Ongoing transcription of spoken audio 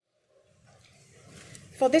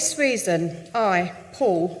For this reason, I,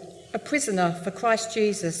 Paul, a prisoner for Christ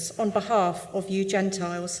Jesus on behalf of you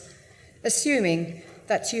Gentiles, assuming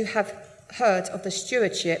that you have heard of the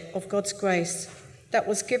stewardship of God's grace that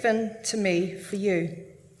was given to me for you,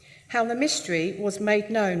 how the mystery was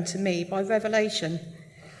made known to me by revelation,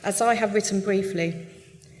 as I have written briefly.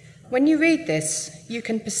 When you read this, you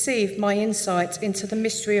can perceive my insight into the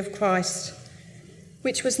mystery of Christ,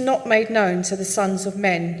 which was not made known to the sons of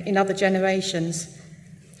men in other generations,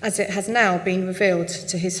 as it has now been revealed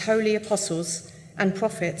to his holy apostles and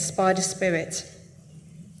prophets by the Spirit.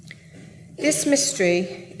 This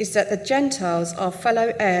mystery is that the Gentiles are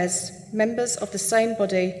fellow heirs, members of the same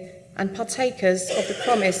body, and partakers of the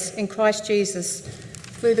promise in Christ Jesus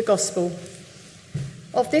through the gospel.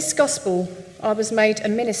 Of this gospel I was made a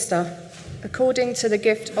minister according to the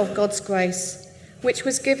gift of God's grace, which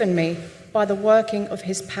was given me by the working of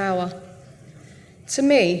his power. To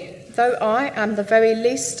me, though I am the very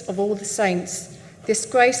least of all the saints, this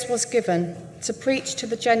grace was given to preach to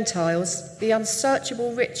the Gentiles the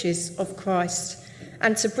unsearchable riches of Christ,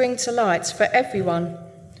 and to bring to light for everyone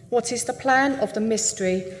what is the plan of the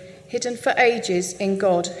mystery hidden for ages in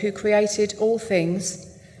God who created all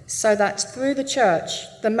things, so that through the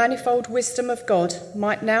church the manifold wisdom of God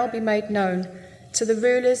might now be made known to the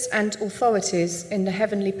rulers and authorities in the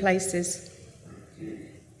heavenly places.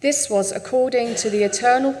 This was according to the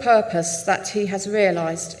eternal purpose that he has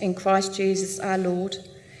realized in Christ Jesus our Lord,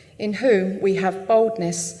 in whom we have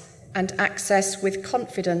boldness and access with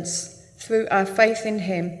confidence through our faith in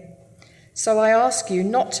him. So I ask you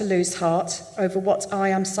not to lose heart over what I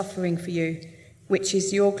am suffering for you, which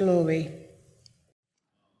is your glory.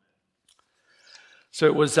 So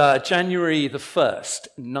it was January the 1st,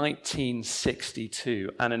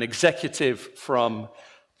 1962, and an executive from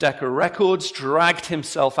Decca Records dragged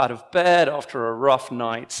himself out of bed after a rough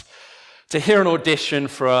night to hear an audition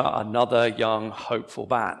for another young, hopeful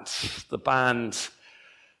band. The band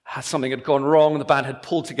something had gone wrong. The band had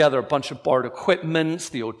pulled together a bunch of borrowed equipment.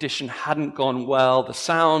 The audition hadn't gone well. The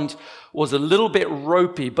sound was a little bit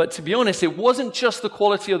ropey, but to be honest, it wasn't just the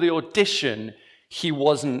quality of the audition he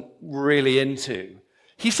wasn't really into.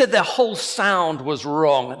 He said their whole sound was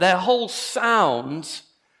wrong. Their whole sound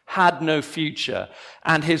had no future.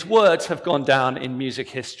 And his words have gone down in music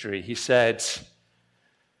history. He said,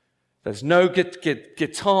 "There's no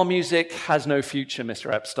guitar music has no future,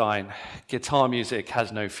 Mr. Epstein. Guitar music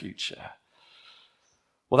has no future."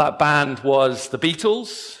 Well, that band was the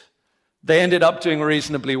Beatles. They ended up doing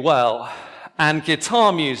reasonably well. And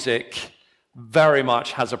guitar music very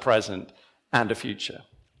much has a present and a future.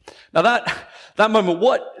 Now that moment,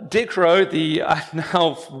 what Dick Rowe,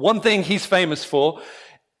 now one thing he's famous for,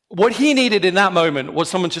 what he needed in that moment was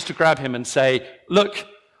someone just to grab him and say, "Look,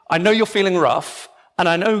 I know you're feeling rough, and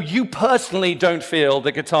I know you personally don't feel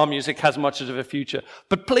that guitar music has much of a future,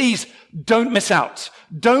 but please don't miss out.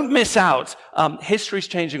 Don't miss out. History's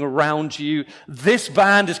changing around you. This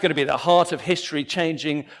band is going to be the heart of history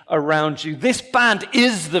changing around you. This band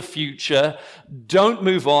is the future. Don't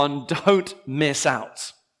move on. Don't miss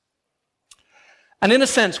out." And in a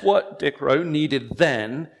sense, what Dick Rowe needed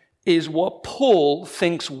then is what Paul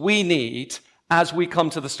thinks we need as we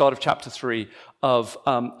come to the start of chapter 3 of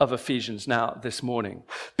Ephesians now this morning.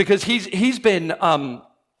 Because he's been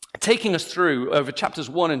taking us through, over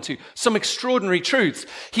chapters 1 and 2, some extraordinary truths.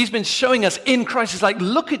 He's been showing us in Christ. It's like,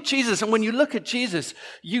 look at Jesus. And when you look at Jesus,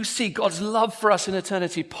 you see God's love for us in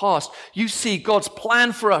eternity past. You see God's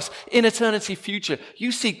plan for us in eternity future.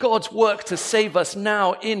 You see God's work to save us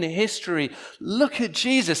now in history. Look at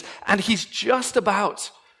Jesus. And he's just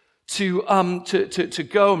about to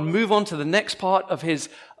go and move on to the next part of his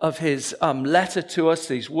letter to us,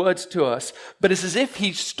 these words to us. But it's as if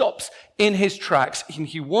he stops in his tracks.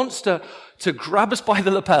 He wants to grab us by the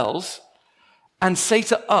lapels and say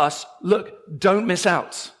to us, look, don't miss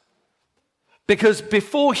out. Because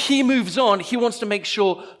before he moves on, he wants to make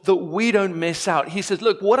sure that we don't miss out. He says,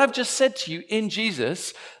 look, what I've just said to you in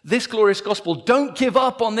Jesus, this glorious gospel, don't give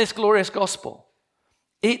up on this glorious gospel.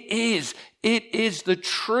 It is the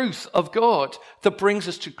truth of God that brings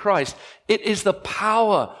us to Christ. It is the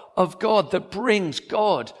power of God that brings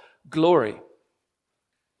God glory.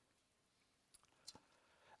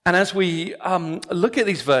 And as we look at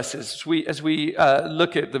these verses, as we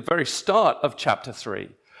look at the very start of chapter 3,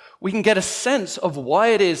 we can get a sense of why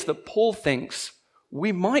it is that Paul thinks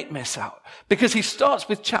we might miss out. Because he starts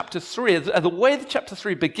with chapter 3. The way that chapter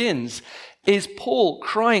 3 begins is Paul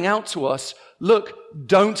crying out to us, look,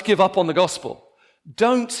 don't give up on the gospel.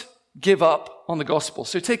 Don't give up on the gospel.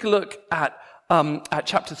 So take a look at at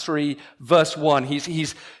chapter 3, verse 1.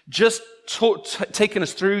 He's just taken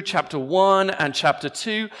us through chapter 1 and chapter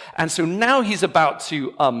 2. And so now he's about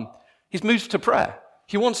to, he's moved to prayer.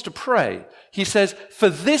 He wants to pray. He says, for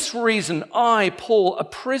this reason, I, Paul, a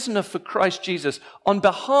prisoner for Christ Jesus, on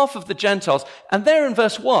behalf of the Gentiles. And there in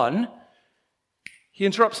verse 1, he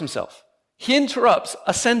interrupts himself. He interrupts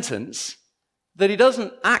a sentence that he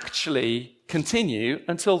doesn't actually continue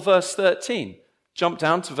until verse 13. Jump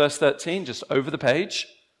down to verse 13, just over the page.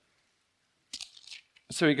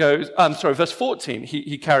 So he goes, verse 14,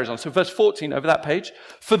 he carries on. So verse 14, over that page.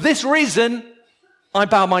 For this reason, I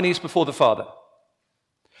bow my knees before the Father.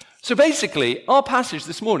 So basically, our passage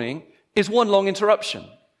this morning is one long interruption.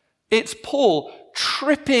 It's Paul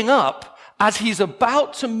tripping up as he's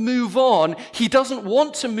about to move on. He doesn't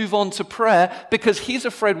want to move on to prayer because he's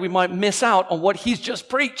afraid we might miss out on what he's just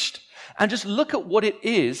preached. And just look at what it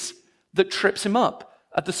is that trips him up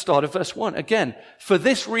at the start of verse 1. Again, for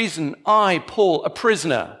this reason, I, Paul, a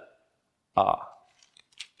prisoner.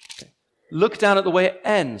 Okay. Look down at the way it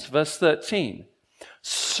ends, verse 13.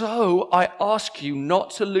 So I ask you not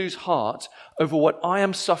to lose heart over what I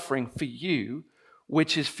am suffering for you,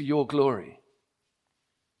 which is for your glory.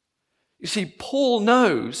 You see, Paul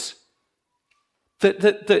knows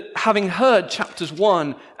that having heard chapters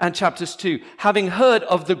 1 and chapters 2, having heard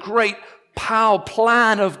of the great power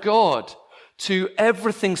plan of God to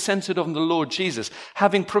everything centered on the Lord Jesus,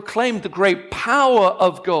 having proclaimed the great power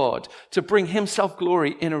of God to bring himself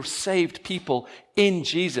glory in a saved people in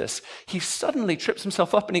Jesus, he suddenly trips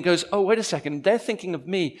himself up and he goes, oh, wait a second, they're thinking of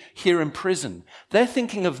me here in prison. They're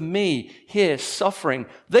thinking of me here suffering.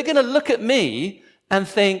 They're going to look at me and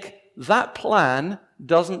think, that plan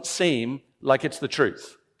doesn't seem like it's the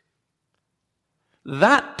truth.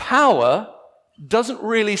 That power doesn't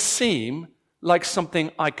really seem like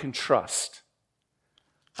something I can trust.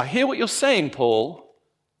 I hear what you're saying, Paul,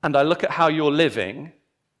 and I look at how you're living,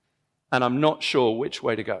 and I'm not sure which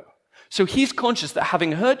way to go. So he's conscious that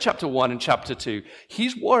having heard chapter 1 and chapter 2,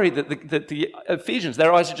 he's worried that the Ephesians,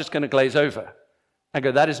 their eyes are just going to glaze over and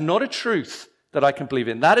go, that is not a truth that I can believe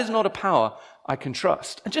in. That is not a power I can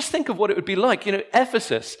trust. And just think of what it would be like. You know,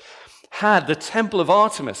 Ephesus had the temple of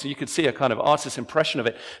Artemis, so you could see a kind of artist's impression of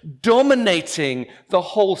it, dominating the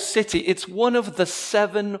whole city. It's one of the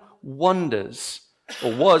 7 wonders,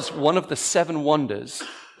 or was one of the 7 wonders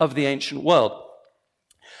of the ancient world.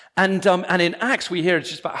 And in Acts, we hear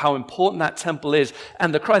just about how important that temple is.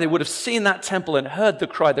 And the cry, they would have seen that temple and heard the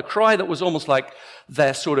cry that was almost like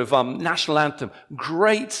their sort of national anthem.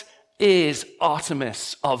 Great is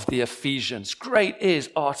Artemis of the Ephesians. Great is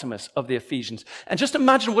Artemis of the Ephesians. And just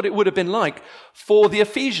imagine what it would have been like for the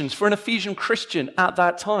Ephesians, for an Ephesian Christian at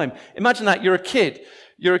that time. Imagine that you're a kid.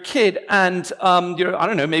 You're a kid and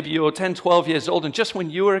maybe you're 10, 12 years old. And just when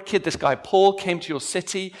you were a kid, this guy Paul came to your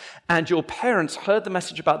city and your parents heard the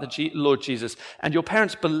message about the Lord Jesus. And your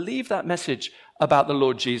parents believed that message about the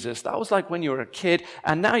Lord Jesus. That was like when you were a kid,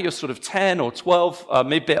 and now you're sort of 10 or 12,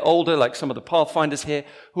 maybe a bit older, like some of the Pathfinders here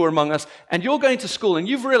who are among us, and you're going to school, and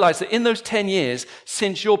you've realized that in those 10 years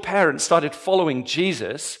since your parents started following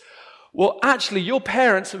Jesus, well, actually, your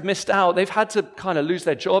parents have missed out. They've had to kind of lose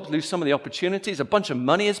their jobs, lose some of the opportunities. A bunch of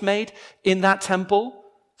money is made in that temple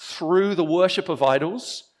through the worship of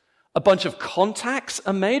idols. A bunch of contacts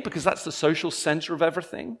are made because that's the social center of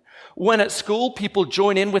everything. When at school, people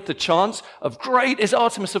join in with the chants of great is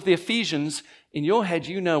Artemis of the Ephesians. In your head,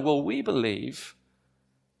 you know, well, we believe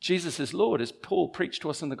Jesus is Lord, as Paul preached to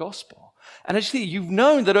us in the gospel. And actually, you've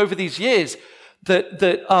known that over these years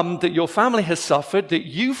that your family has suffered, that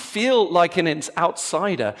you feel like an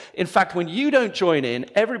outsider. In fact, when you don't join in,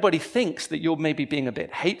 everybody thinks that you're maybe being a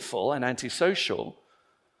bit hateful and antisocial.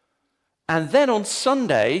 And then on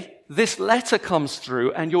Sunday, this letter comes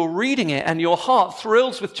through and you're reading it and your heart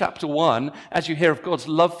thrills with chapter 1 as you hear of God's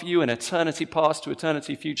love for you in eternity past to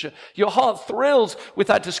eternity future. Your heart thrills with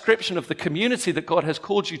that description of the community that God has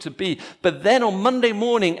called you to be. But then on Monday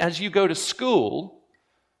morning, as you go to school,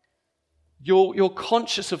 you're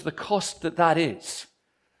conscious of the cost that is.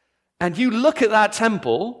 And you look at that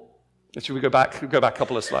temple. Should we go back a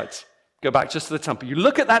couple of slides? Go back just to the temple. You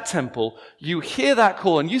look at that temple, you hear that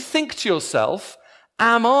call, and you think to yourself,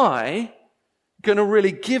 am I going to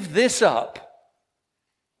really give this up?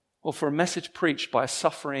 Or for a message preached by a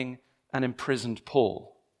suffering and imprisoned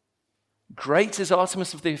Paul? Great is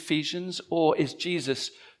Artemis of the Ephesians, or is Jesus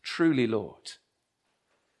truly Lord?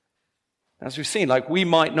 As we've seen, like we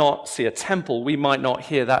might not see a temple, we might not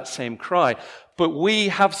hear that same cry, but we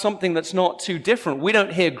have something that's not too different. We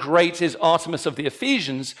don't hear great is Artemis of the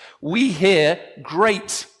Ephesians. We hear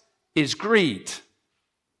great is greed.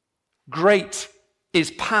 Great is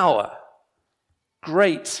power.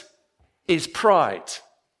 great is pride.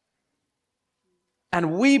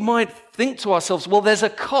 And we might think to ourselves, well, there's a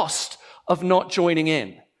cost of not joining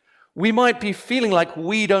in. We might be feeling like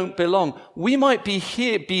we don't belong. We might be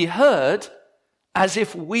heard as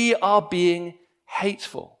if we are being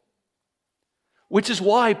hateful. Which is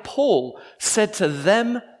why Paul said to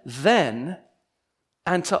them then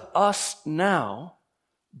and to us now,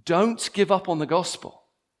 don't give up on the gospel.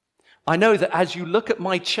 I know that as you look at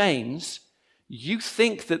my chains, you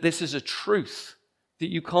think that this is a truth that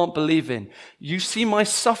you can't believe in. You see my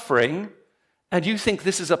suffering and you think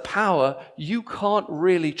this is a power you can't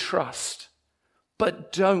really trust.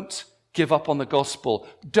 But don't give up on the gospel.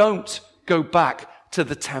 Don't go back to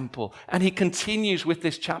the temple. And he continues with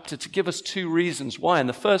this chapter to give us two reasons why. And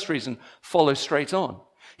the first reason follows straight on.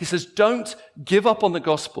 He says, don't give up on the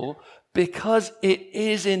gospel because it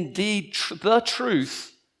is indeed the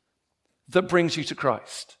truth that brings you to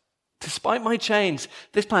Christ. Despite my chains,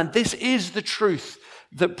 this is the truth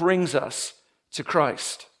that brings us to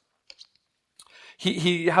Christ.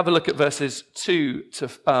 He have a look at verses 2 to,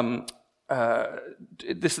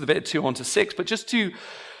 this is a bit 2 on to 6, but just to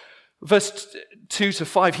verse 2 to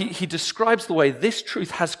 5, he describes the way this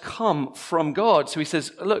truth has come from God. So he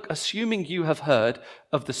says, look, assuming you have heard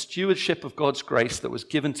of the stewardship of God's grace that was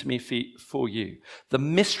given to me for you, the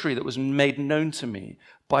mystery that was made known to me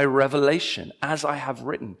by revelation, as I have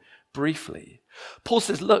written briefly. Paul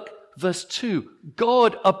says, look, verse 2,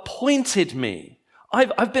 God appointed me.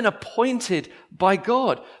 I've been appointed by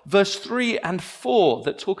God. Verse 3 and 4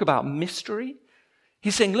 that talk about mystery.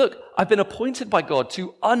 He's saying, look, I've been appointed by God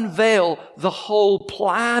to unveil the whole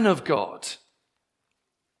plan of God.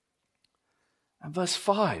 And verse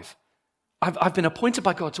 5, I've been appointed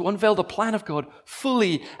by God to unveil the plan of God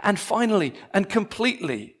fully and finally and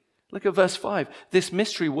completely. Look at verse 5. This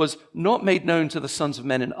mystery was not made known to the sons of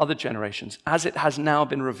men in other generations, as it has now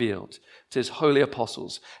been revealed to his holy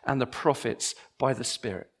apostles and the prophets by the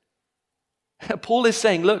Spirit. Paul is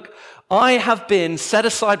saying, look, I have been set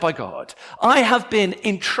aside by God. I have been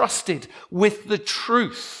entrusted with the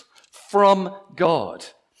truth from God.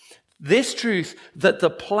 This truth that the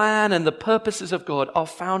plan and the purposes of God are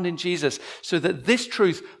found in Jesus, so that this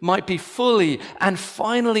truth might be fully and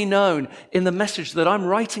finally known in the message that I'm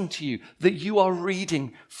writing to you, that you are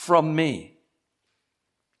reading from me.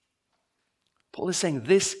 Paul is saying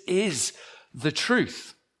this is the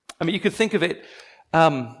truth. I mean, you could think of it,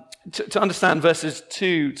 to understand verses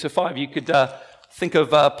 2 to 5, you could think of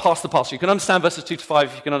pass the parcel. You can understand verses 2 to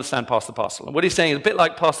 5, you can understand pass the parcel. And what he's saying is a bit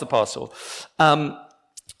like pass the parcel.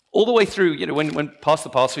 All the way through, when pass the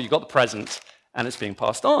parcel, you've got the present and it's being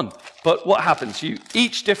passed on. But what happens?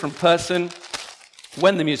 Each different person,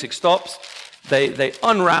 when the music stops, they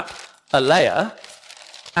unwrap a layer.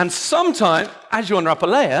 And sometimes, as you unwrap a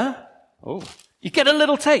layer, you get a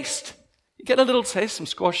little taste. You get a little taste, some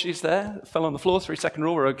squashies there, that fell on the floor, 3-second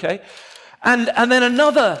rule, we're okay. And then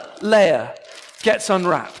another layer gets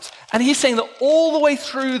unwrapped. And he's saying that all the way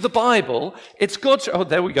through the Bible, it's God's,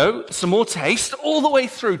 there we go, some more taste, all the way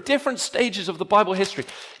through different stages of the Bible history.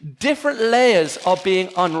 Different layers are being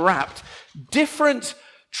unwrapped. Different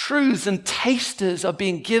truths and tasters are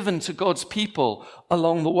being given to God's people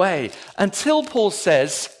along the way. Until Paul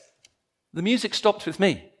says, the music stopped with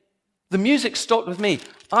me. The music stopped with me.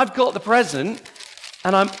 I've got the present,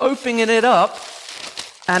 and I'm opening it up,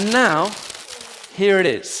 and now, here it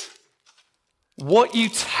is. What you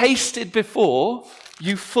tasted before,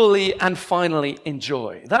 you fully and finally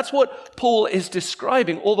enjoy. That's what Paul is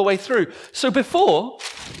describing all the way through. So before,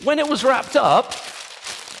 when it was wrapped up,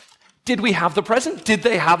 did we have the present? Did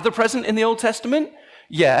they have the present in the Old Testament?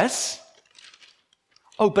 Yes.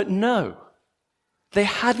 Oh, but no. They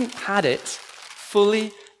hadn't had it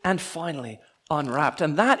fully and finally unwrapped.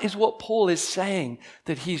 And that is what Paul is saying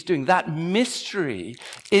that he's doing. That mystery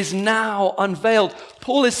is now unveiled.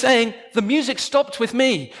 Paul is saying, the music stopped with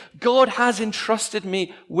me. God has entrusted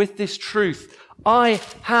me with this truth. I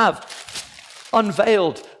have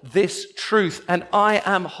unveiled this truth, and I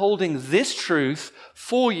am holding this truth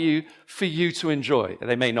for you to enjoy.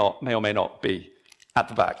 They may or may not be at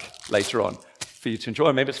the back later on for you to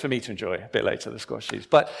enjoy. Maybe it's for me to enjoy a bit later, the squashies.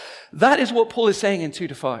 But that is what Paul is saying in 2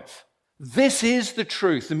 to 5. This is the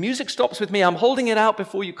truth. The music stops with me. I'm holding it out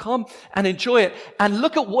before you come and enjoy it. And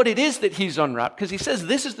look at what it is that he's unwrapped, because he says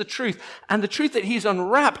this is the truth. And the truth that he's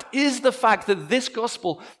unwrapped is the fact that this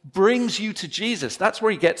gospel brings you to Jesus. That's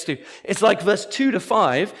where he gets to. It's like verse 2 to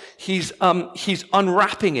 5, he's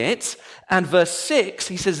unwrapping it. And verse 6,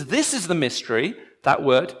 he says, this is the mystery, that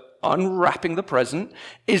word, unwrapping the present,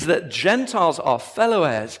 is that Gentiles are fellow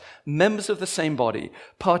heirs, members of the same body,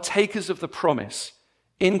 partakers of the promise,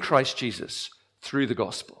 in Christ Jesus, through the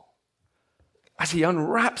gospel. As he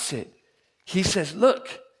unwraps it, he says,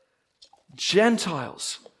 look,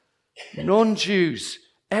 Gentiles, non-Jews,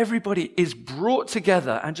 everybody is brought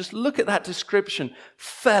together. And just look at that description.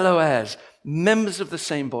 Fellow heirs, members of the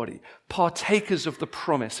same body, partakers of the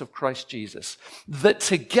promise of Christ Jesus, that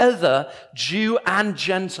together Jew and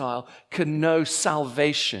Gentile can know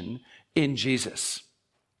salvation in Jesus.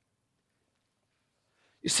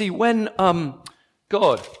 You see, when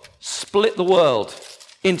God split the world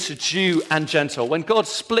into Jew and Gentile, when God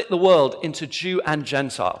split the world into Jew and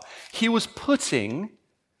Gentile, he was putting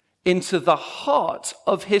into the heart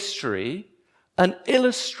of history an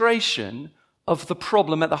illustration of the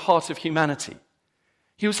problem at the heart of humanity.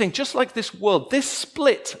 He was saying, just like this world, this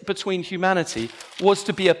split between humanity was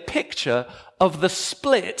to be a picture of the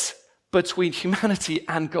split between humanity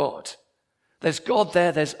and God. There's God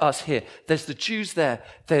there, there's us here. There's the Jews there,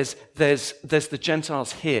 there's the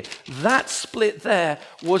Gentiles here. That split there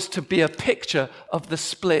was to be a picture of the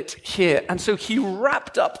split here. And so he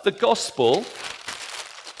wrapped up the gospel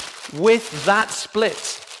with that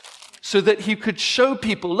split so that he could show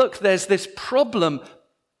people, look, there's this problem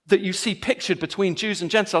that you see pictured between Jews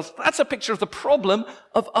and Gentiles. That's a picture of the problem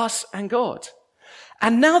of us and God.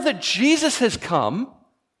 And now that Jesus has come,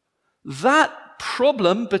 that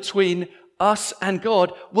problem between us and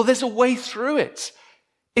God, well, there's a way through it.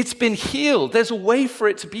 It's been healed. There's a way for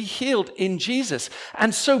it to be healed in Jesus.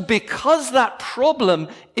 And so because that problem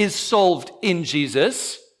is solved in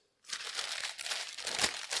Jesus,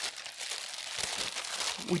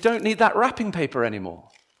 we don't need that wrapping paper anymore.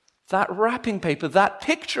 That wrapping paper, that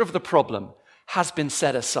picture of the problem has been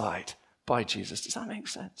set aside by Jesus. Does that make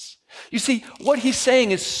sense? You see, what he's saying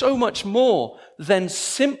is so much more than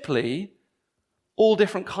simply all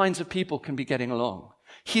different kinds of people can be getting along.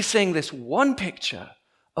 He's saying this one picture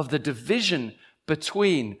of the division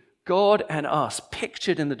between God and us,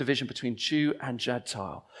 pictured in the division between Jew and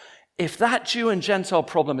Gentile. If that Jew and Gentile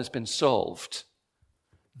problem has been solved,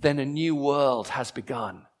 then a new world has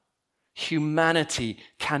begun. Humanity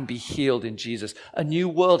can be healed in Jesus. A new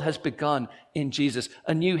world has begun in Jesus.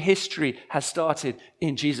 A new history has started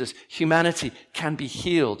in Jesus. Humanity can be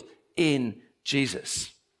healed in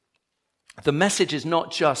Jesus. The message is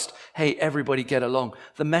not just, hey, everybody get along.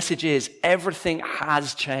 The message is everything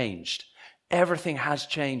has changed. Everything has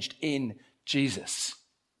changed in Jesus.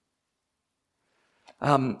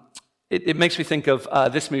 It makes me think of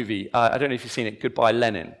this movie. I don't know if you've seen it, Goodbye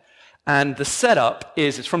Lenin. And the setup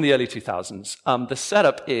is, it's from the early 2000s. The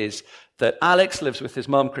setup is that Alex lives with his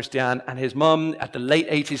mum, Christiane, and his mum at the late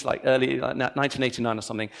 80s, like early 1989 or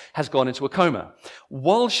something, has gone into a coma.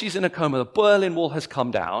 While she's in a coma, the Berlin Wall has come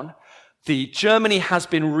down. Germany has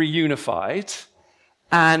been reunified,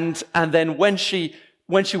 and then when she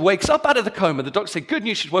wakes up out of the coma, the doctors say, good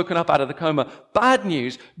news, she's woken up out of the coma. Bad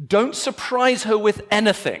news, don't surprise her with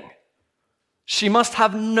anything. She must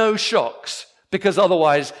have no shocks, because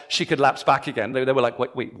otherwise she could lapse back again. They were like,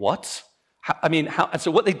 wait, what? And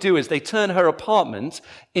so what they do is they turn her apartment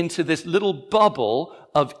into this little bubble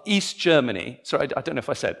of East Germany. Sorry, I don't know if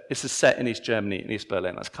I said, this is set in East Germany, in East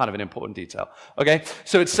Berlin. That's kind of an important detail. Okay,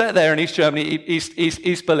 so it's set there in East Germany,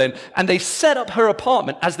 East Berlin, and they set up her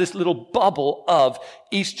apartment as this little bubble of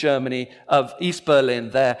East Germany, of East Berlin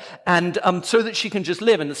there, and so that she can just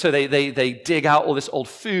live. And so they dig out all this old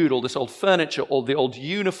food, all this old furniture, all the old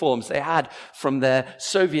uniforms they had from their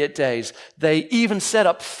Soviet days. They even set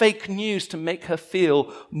up fake news to make her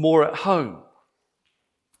feel more at home.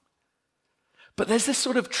 But there's this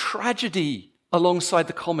sort of tragedy alongside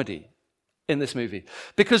the comedy in this movie,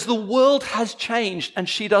 because the world has changed and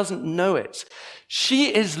she doesn't know it.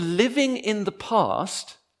 She is living in the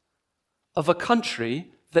past of a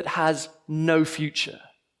country that has no future.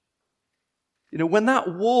 You know, when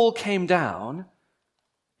that wall came down,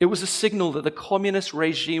 it was a signal that the communist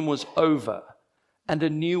regime was over and a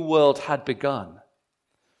new world had begun.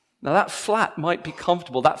 Now, that flat might be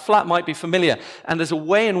comfortable, that flat might be familiar, and there's a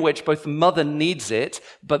way in which both the mother needs it,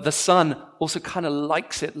 but the son also kind of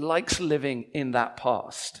likes it, likes living in that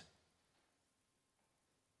past.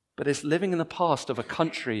 But it's living in the past of a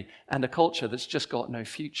country and a culture that's just got no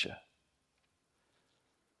future.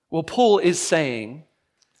 Well, Paul is saying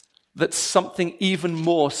that something even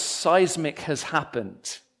more seismic has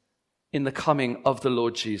happened in the coming of the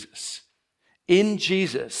Lord Jesus. In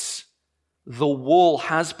Jesus, the wall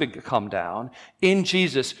has come down. In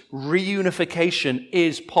Jesus, reunification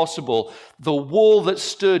is possible. The wall that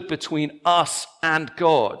stood between us and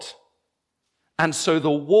God And so the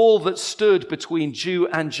wall that stood between Jew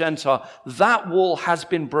and Gentile, that wall has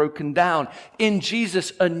been broken down. In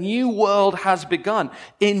Jesus, a new world has begun.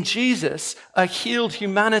 In Jesus, a healed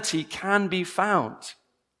humanity can be found.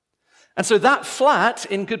 And so that flat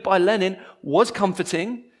in Goodbye Lenin was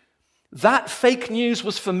comforting. That fake news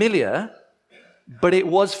was familiar, but it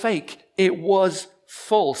was fake. It was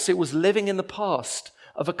false. It was living in the past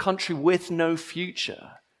of a country with no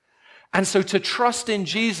future. And so to trust in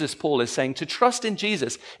Jesus, Paul is saying, to trust in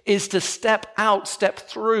Jesus is to step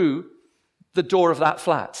through the door of that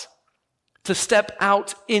flat, to step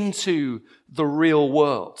out into the real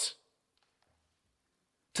world,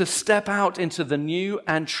 to step out into the new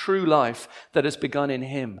and true life that has begun in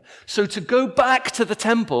him. So to go back to the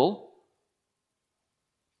temple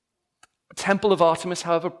of Artemis,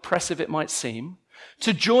 however oppressive it might seem,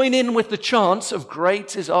 to join in with the chants of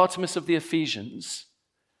 "Great is Artemis of the Ephesians,"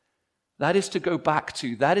 that is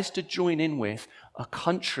to join in with a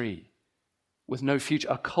country with no future,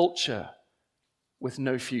 a culture with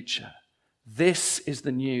no future. This is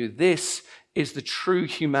the new, this is the true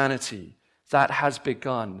humanity that has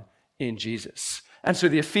begun in Jesus. And so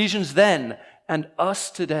the Ephesians then and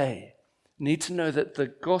us today need to know that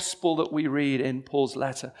the gospel that we read in Paul's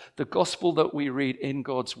letter, the gospel that we read in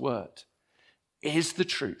God's word, is the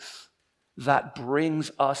truth that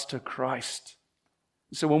brings us to Christ.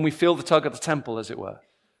 So when we feel the tug of the temple, as it were,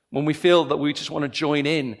 when we feel that we just want to join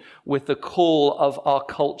in with the call of our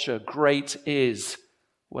culture, great is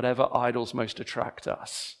whatever idols most attract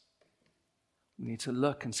us, we need to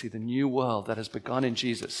look and see the new world that has begun in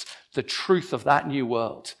Jesus, the truth of that new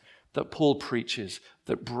world that Paul preaches,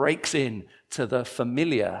 that breaks in to the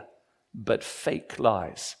familiar but fake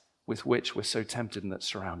lies with which we're so tempted and that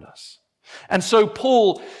surround us. And so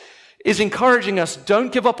Paul is encouraging us,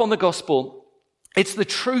 don't give up on the gospel. It's the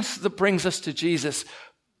truth that brings us to Jesus.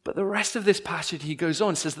 But the rest of this passage, he goes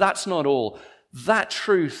on, says that's not all. That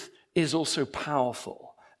truth is also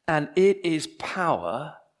powerful. And it is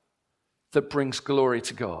power that brings glory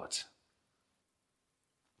to God.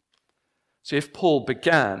 So if Paul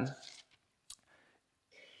began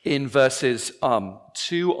in verses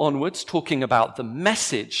 2 onwards, talking about the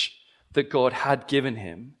message that God had given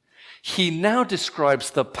him, he now describes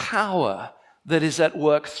the power that is at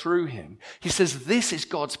work through him. He says this is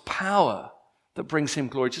God's power that brings him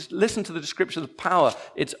glory. Just listen to the description of power.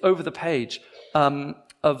 It's over the page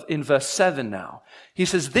in verse 7 now. He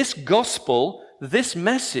says, this gospel, this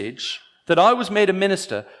message that I was made a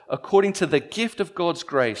minister according to the gift of God's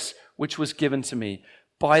grace, which was given to me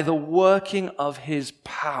by the working of his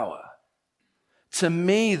power. To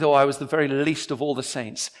me, though I was the very least of all the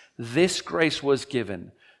saints, this grace was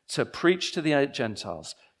given to preach to the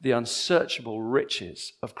Gentiles the unsearchable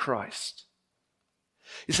riches of Christ.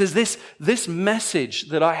 He says, this message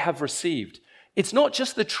that I have received, it's not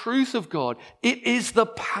just the truth of God, it is the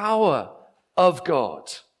power of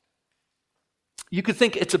God. You could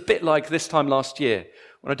think it's a bit like this time last year,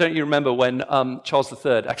 don't you remember when Charles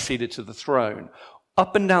III acceded to the throne?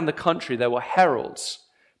 Up and down the country there were heralds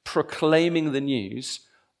proclaiming the news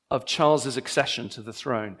of Charles's accession to the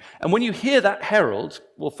throne. And when you hear that herald,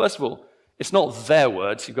 well, first of all, it's not their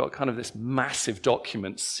words. You've got kind of this massive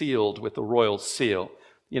document sealed with the royal seal.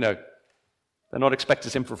 You know, they're not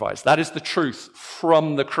expected to improvise. That is the truth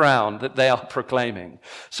from the crown that they are proclaiming.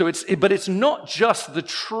 But it's not just the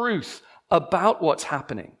truth about what's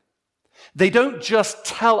happening. They don't just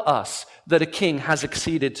tell us that a king has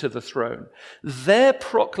acceded to the throne. Their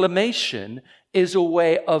proclamation is a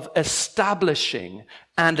way of establishing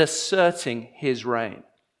and asserting his reign.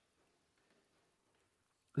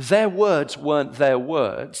 Their words weren't their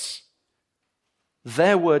words.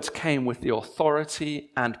 Their words came with the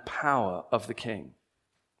authority and power of the king.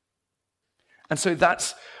 And so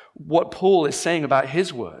that's what Paul is saying about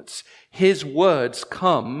his words. His words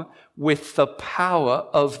come with the power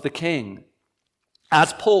of the king.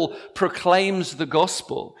 As Paul proclaims the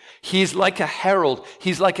gospel, he's like a herald.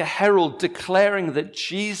 He's like a herald declaring that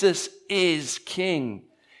Jesus is king.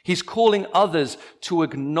 He's calling others to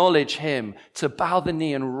acknowledge him, to bow the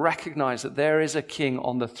knee and recognize that there is a king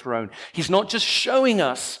on the throne. He's not just showing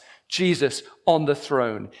us Jesus on the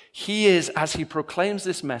throne. He is, as he proclaims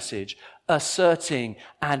this message, asserting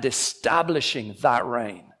and establishing that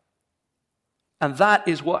reign. And that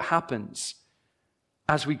is what happens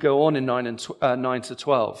as we go on in 9 to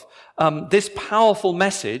 12. This powerful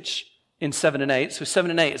message in 7 and 8, so 7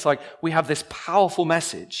 and 8, it's like we have this powerful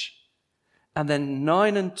message. And then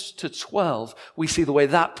 9 to 12, we see the way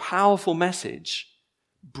that powerful message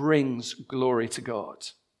brings glory to God.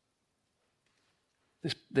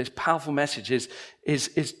 This powerful message is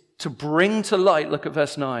to bring to light, look at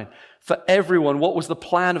verse 9, for everyone what was the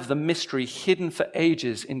plan of the mystery hidden for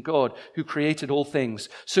ages in God who created all things,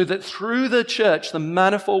 so that through the church the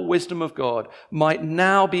manifold wisdom of God might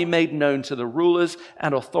now be made known to the rulers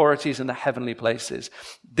and authorities in the heavenly places.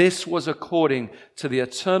 This was according to the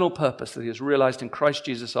eternal purpose that he has realized in Christ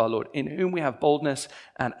Jesus our Lord, in whom we have boldness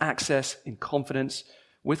and access in confidence,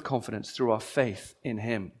 with confidence through our faith in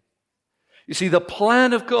him. You see, the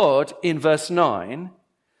plan of God in verse 9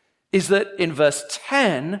 is that in verse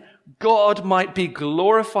 10, God might be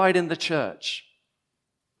glorified in the church.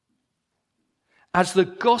 As the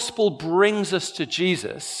gospel brings us to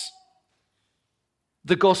Jesus,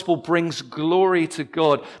 the gospel brings glory to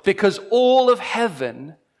God because all of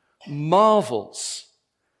heaven marvels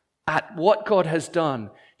at what God has done,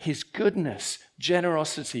 his goodness,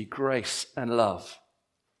 generosity, grace, and love.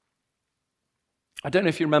 I don't know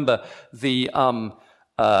if you remember the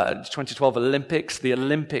 2012 Olympics, the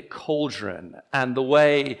Olympic cauldron, and the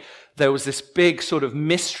way there was this big sort of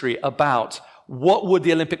mystery about what would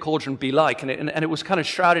the Olympic cauldron be like, and it was kind of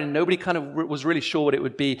shrouded, and nobody kind of was really sure what it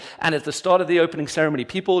would be. And at the start of the opening ceremony,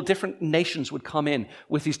 different nations would come in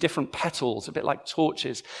with these different petals, a bit like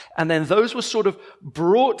torches, and then those were sort of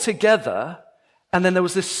brought together, and then there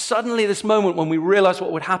was suddenly this moment when we realized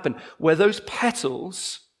what would happen, where those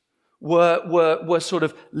petals were sort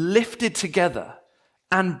of lifted together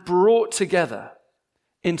and brought together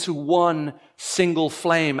into one single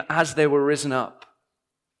flame as they were risen up.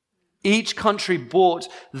 Each country brought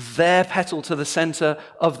their petal to the center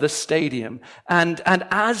of the stadium. And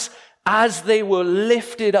as they were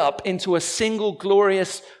lifted up into a single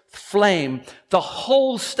glorious flame, the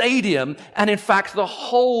whole stadium, and in fact the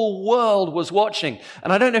whole world was watching.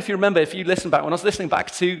 And I don't know if you remember, if you listen back, when I was listening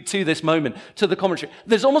back to this moment, to the commentary,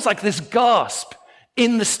 there's almost like this gasp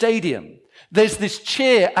in the stadium. There's this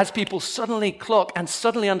cheer as people suddenly clock and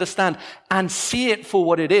suddenly understand and see it for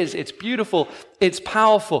what it is. It's beautiful. It's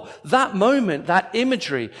powerful. That moment, that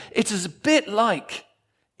imagery, it is a bit like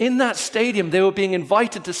in that stadium, they were being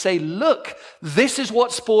invited to say, look, this is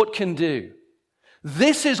what sport can do.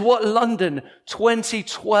 This is what London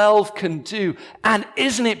 2012 can do. And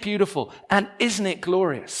isn't it beautiful? And isn't it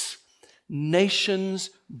glorious? Nations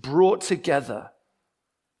brought together.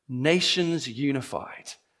 Nations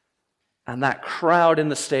unified. And that crowd in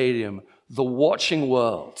the stadium, the watching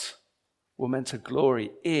world, were meant to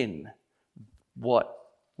glory in what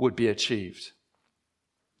would be achieved.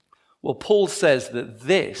 Well, Paul says that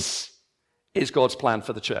this is God's plan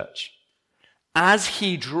for the church. As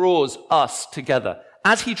he draws us together,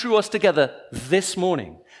 as he drew us together this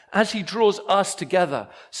morning, as he draws us together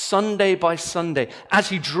Sunday by Sunday, as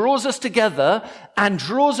he draws us together and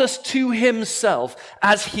draws us to himself,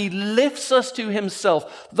 as he lifts us to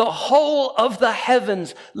himself, the whole of the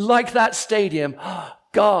heavens, like that stadium,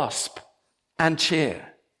 gasp and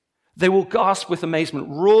cheer. They will gasp with amazement,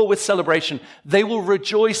 roar with celebration. They will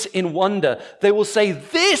rejoice in wonder. They will say,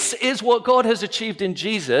 this is what God has achieved in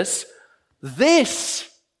Jesus. This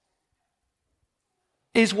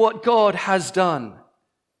is what God has done.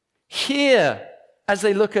 Here, as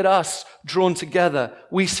they look at us drawn together,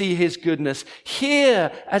 we see his goodness.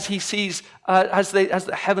 Here, as he sees, as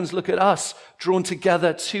the heavens look at us drawn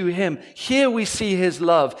together to him, here we see his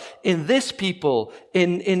love. In this people,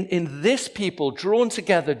 in this people drawn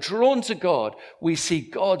together, drawn to God, we see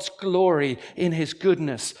God's glory in his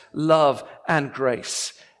goodness, love, and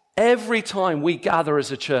grace. Every time we gather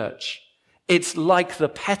as a church, it's like the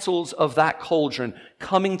petals of that cauldron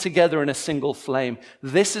coming together in a single flame.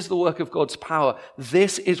 This is the work of God's power.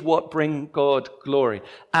 This is what brings God glory.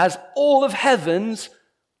 As all of heavens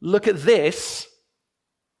look at this,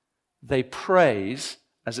 they praise,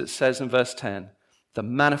 as it says in verse 10, the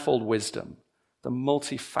manifold wisdom, the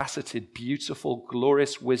multifaceted, beautiful,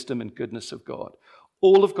 glorious wisdom and goodness of God.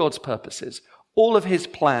 All of God's purposes, all of his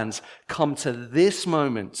plans come to this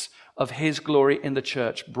moment of his glory in the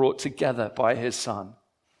church brought together by his Son.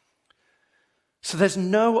 So there's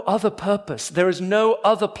no other purpose. There is no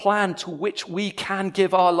other plan to which we can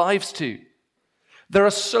give our lives to. There are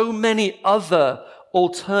so many other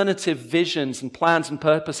alternative visions and plans and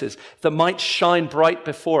purposes that might shine bright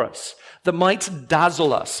before us, that might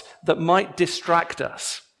dazzle us, that might distract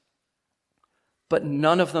us. But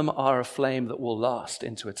none of them are a flame that will last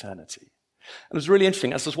into eternity. And it was really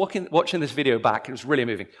interesting. As I was watching this video back, it was really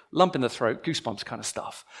moving. Lump in the throat, goosebumps kind of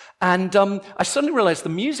stuff. And I suddenly realized the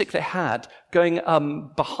music they had going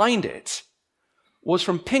behind it was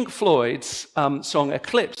from Pink Floyd's song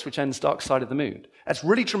Eclipse, which ends Dark Side of the Moon. It's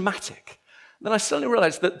really dramatic. Then I suddenly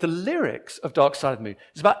realized that the lyrics of Dark Side of the Moon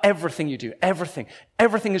is about everything you do, everything.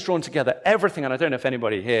 Everything is drawn together, everything. And I don't know if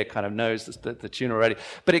anybody here kind of knows the tune already,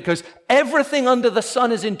 but it goes, everything under the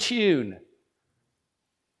sun is in tune,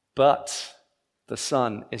 but the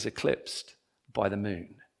sun is eclipsed by the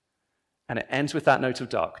moon. And it ends with that note of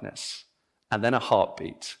darkness, and then a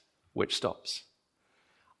heartbeat, which stops.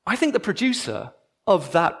 I think the producer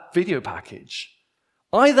of that video package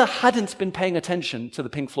either hadn't been paying attention to the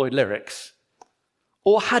Pink Floyd lyrics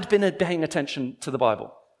or had been paying attention to the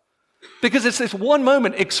Bible. Because it's this one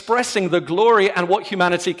moment expressing the glory and what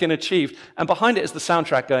humanity can achieve, and behind it is the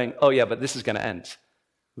soundtrack going, oh yeah, but this is going to end.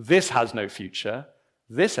 This has no future.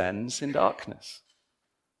 This ends in darkness.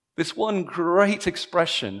 This one great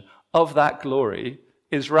expression of that glory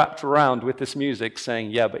is wrapped around with this music saying,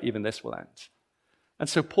 yeah, but even this will end. And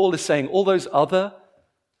so Paul is saying all those other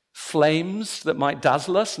flames that might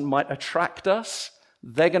dazzle us and might attract us,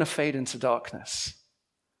 they're going to fade into darkness.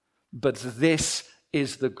 But this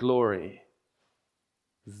is the glory.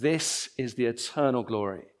 This is the eternal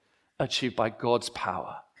glory achieved by God's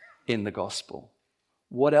power in the gospel.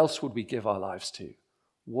 What else would we give our lives to?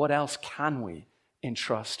 What else can we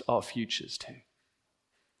entrust our futures to?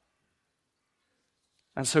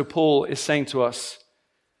 And so Paul is saying to us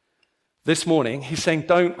this morning, he's saying,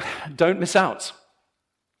 don't miss out.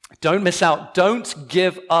 Don't miss out. Don't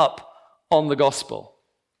give up on the gospel.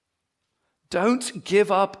 Don't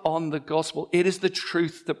give up on the gospel. It is the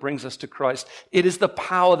truth that brings us to Christ. It is the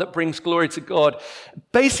power that brings glory to God.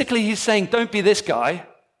 Basically, he's saying, don't be this guy.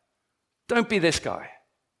 Don't be this guy.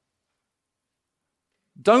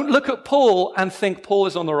 Don't look at Paul and think Paul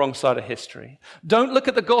is on the wrong side of history. Don't look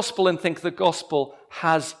at the gospel and think the gospel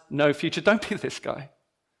has no future. Don't be this guy.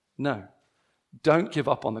 No. Don't give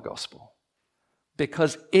up on the gospel,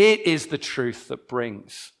 because it is the truth that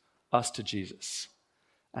brings us to Jesus.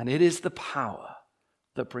 And it is the power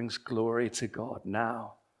that brings glory to God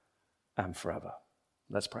now and forever.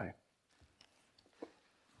 Let's pray.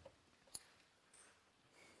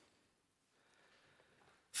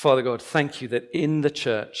 Father God, thank you that in the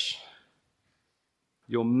church,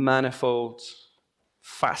 your manifold,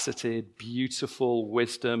 faceted, beautiful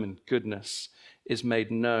wisdom and goodness is made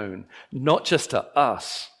known, not just to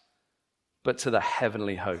us, but to the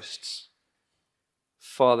heavenly hosts.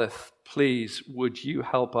 Father, please, would you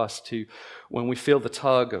help us to, when we feel the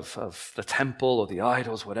tug of the temple or the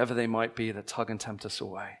idols, whatever they might be, that tug and tempt us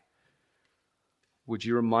away, would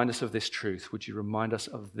you remind us of this truth? Would you remind us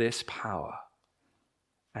of this power?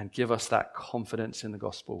 And give us that confidence in the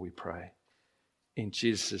gospel, we pray. In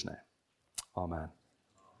Jesus' name, amen.